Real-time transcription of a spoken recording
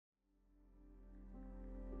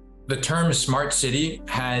The term smart city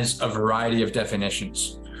has a variety of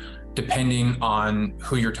definitions, depending on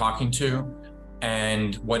who you're talking to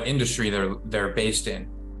and what industry they're based in.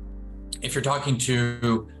 If you're talking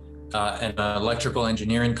to an electrical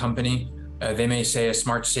engineering company, they may say a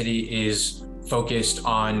smart city is focused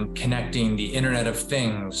on connecting the Internet of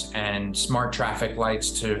Things and smart traffic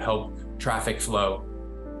lights to help traffic flow,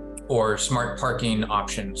 or smart parking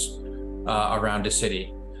options around a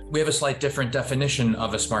city. We have a slight different definition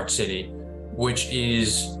of a smart city, which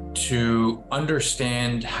is to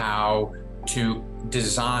understand how to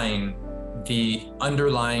design the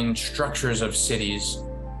underlying structures of cities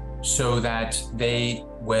so that they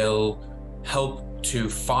will help to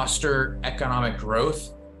foster economic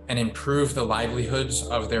growth and improve the livelihoods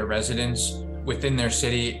of their residents within their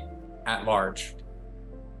city at large.